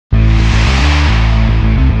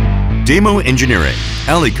DAEMO Engineering,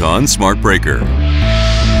 Alicon Smart Breaker.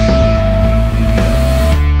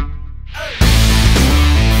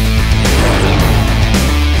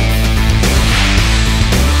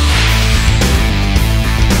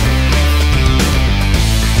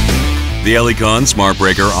 The alicon Smart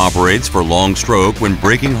Breaker operates for long stroke when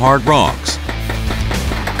breaking hard rocks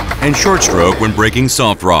and short stroke when breaking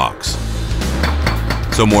soft rocks,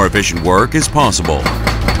 so more efficient work is possible.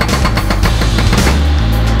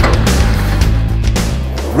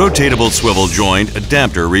 Rotatable swivel joint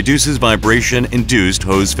adapter reduces vibration-induced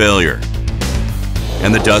hose failure,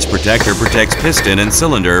 and the dust protector protects piston and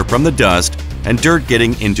cylinder from the dust and dirt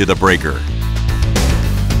getting into the breaker.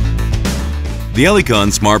 The Alicon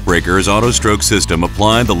Smart Breaker's auto-stroke system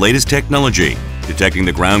applied the latest technology, detecting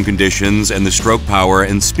the ground conditions, and the stroke power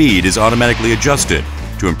and speed is automatically adjusted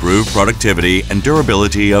to improve productivity and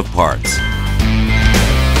durability of parts.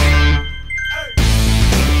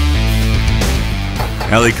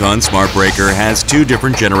 Alicon Smart Breaker has two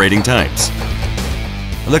different generating types.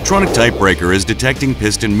 Electronic type breaker is detecting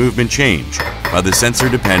piston movement change by the sensor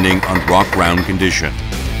depending on rock ground condition.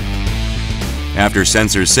 After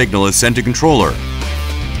sensor signal is sent to controller,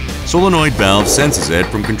 solenoid valve senses it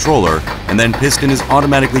from controller, and then piston is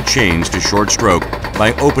automatically changed to short stroke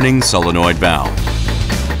by opening solenoid valve.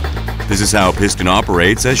 This is how piston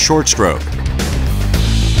operates as short stroke.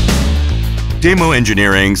 DAEMO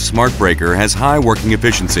Engineering's Smart Breaker has high working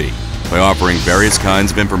efficiency by offering various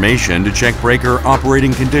kinds of information to check breaker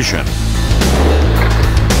operating condition.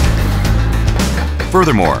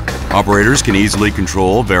 Furthermore, operators can easily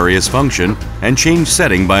control various function and change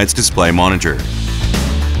setting by its display monitor.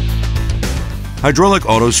 Hydraulic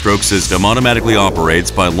auto stroke system automatically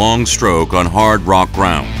operates by long stroke on hard rock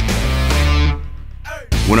ground.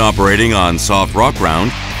 When operating on soft rock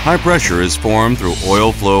ground, high pressure is formed through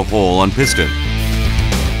oil flow hole on piston,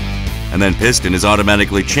 and then piston is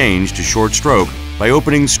automatically changed to short stroke by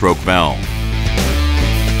opening stroke valve.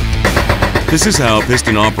 This is how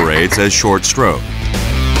piston operates as short stroke.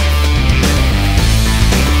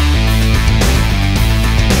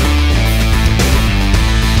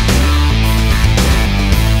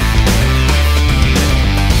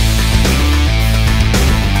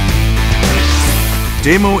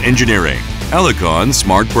 DAEMO Engineering, Alicon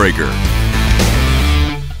Smart Breaker.